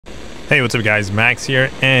Hey, what's up guys, Max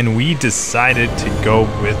here, and we decided to go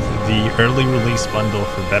with the early release bundle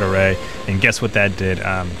for Beta Ray, and guess what that did?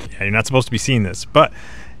 Yeah, you're not supposed to be seeing this, but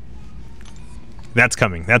that's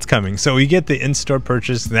coming. So we get the in-store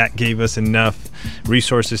purchase that gave us enough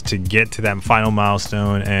resources to get to that final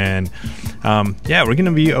milestone, and yeah, we're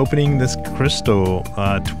gonna be opening this crystal,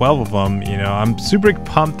 12 of them. You know, I'm super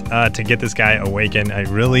pumped to get this guy awakened. I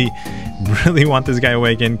really want this guy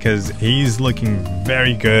awakened because he's looking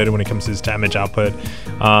very good when it comes to his damage output.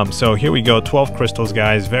 So here we go, 12 crystals,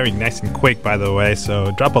 guys. Very nice and quick, by the way,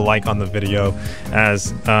 so drop a like on the video,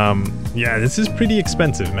 as yeah, this is pretty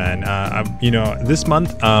expensive, man. You know, this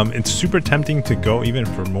month it's super tempting to go even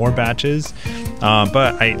for more batches,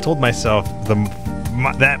 but I told myself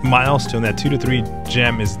that milestone, that 2 to 3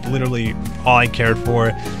 gem, is literally all I cared for,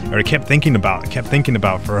 or I kept thinking about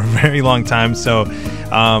for a very long time. So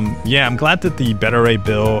yeah, I'm glad that the Beta Ray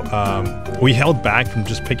bill, we held back from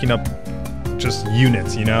just picking up just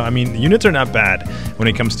units. You know, I mean, units are not bad when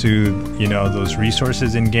it comes to, you know, those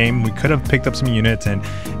resources in game. We could have picked up some units and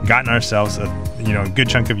gotten ourselves a, you know, good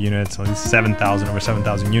chunk of units, at least 7,000, over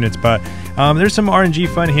 7,000 units. But there's some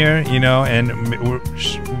RNG fun here, you know, and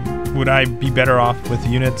would I be better off with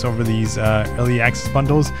units over these early access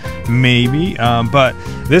bundles? Maybe, but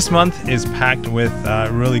this month is packed with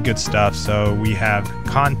really good stuff. So we have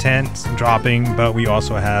content dropping, but we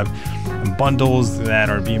also have bundles that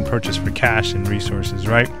are being purchased for cash and resources,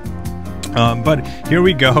 right? But here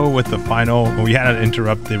we go with the final. We had to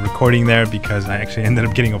interrupt the recording there because I actually ended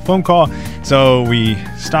up getting a phone call, so we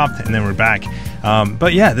stopped and then we're back.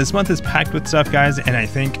 But yeah, this month is packed with stuff, guys, and I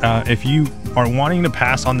think if you are wanting to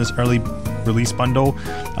pass on this early release bundle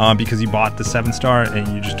because you bought the 7-star and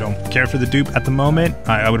you just don't care for the dupe at the moment,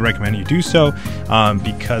 I would recommend you do so,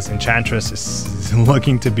 because Enchantress is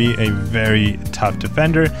looking to be a very tough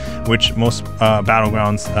defender, which most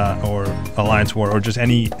Battlegrounds or Alliance War, or just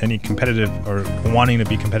any competitive or wanting to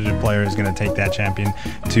be competitive player, is going to take that champion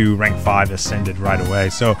to rank 5 ascended right away.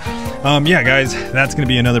 So yeah, guys, that's going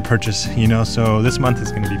to be another purchase, you know, so this month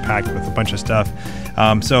is going to be packed with a bunch of stuff.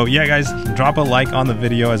 So yeah, guys, drop a like on the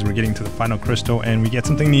video as we're getting to the final crystal and we get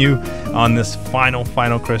something new on this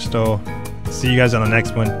final crystal. See you guys on the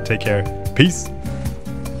next one. Take care. Peace.